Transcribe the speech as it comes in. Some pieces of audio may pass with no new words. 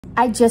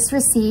I just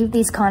received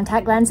these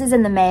contact lenses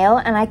in the mail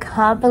and I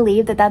can't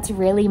believe that that's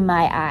really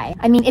my eye.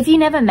 I mean, if you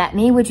never met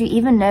me, would you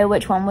even know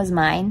which one was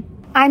mine?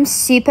 I'm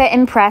super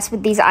impressed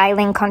with these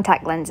Eyeling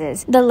contact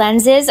lenses. The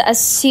lenses are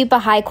super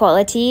high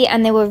quality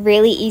and they were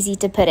really easy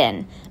to put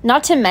in.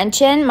 Not to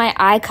mention, my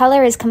eye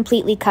color is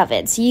completely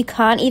covered, so you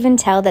can't even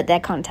tell that they're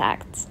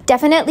contacts.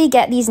 Definitely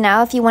get these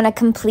now if you want to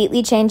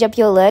completely change up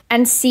your look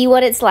and see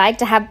what it's like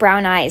to have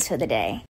brown eyes for the day.